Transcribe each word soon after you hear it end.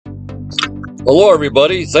Hello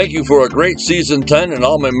everybody, thank you for a great season 10 and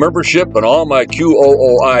all my membership and all my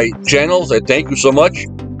QoOI channels. I thank you so much.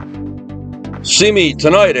 See me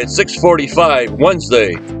tonight at 6:45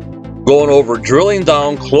 Wednesday, going over drilling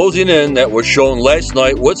down, closing in that was shown last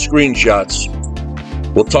night with screenshots.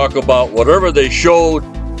 We'll talk about whatever they showed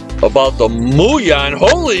about the Muon,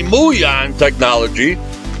 holy Muon technology,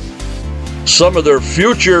 some of their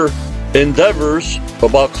future endeavors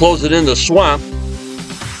about closing in the swamp.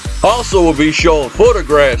 Also, we'll be showing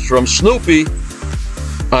photographs from Snoopy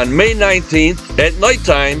on May 19th at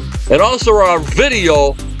nighttime, and also our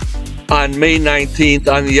video on May 19th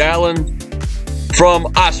on the island from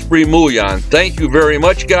Osprey Muon. Thank you very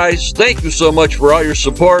much, guys. Thank you so much for all your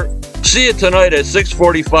support. See you tonight at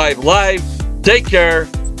 6:45 live. Take care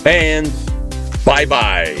and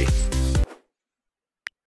bye-bye.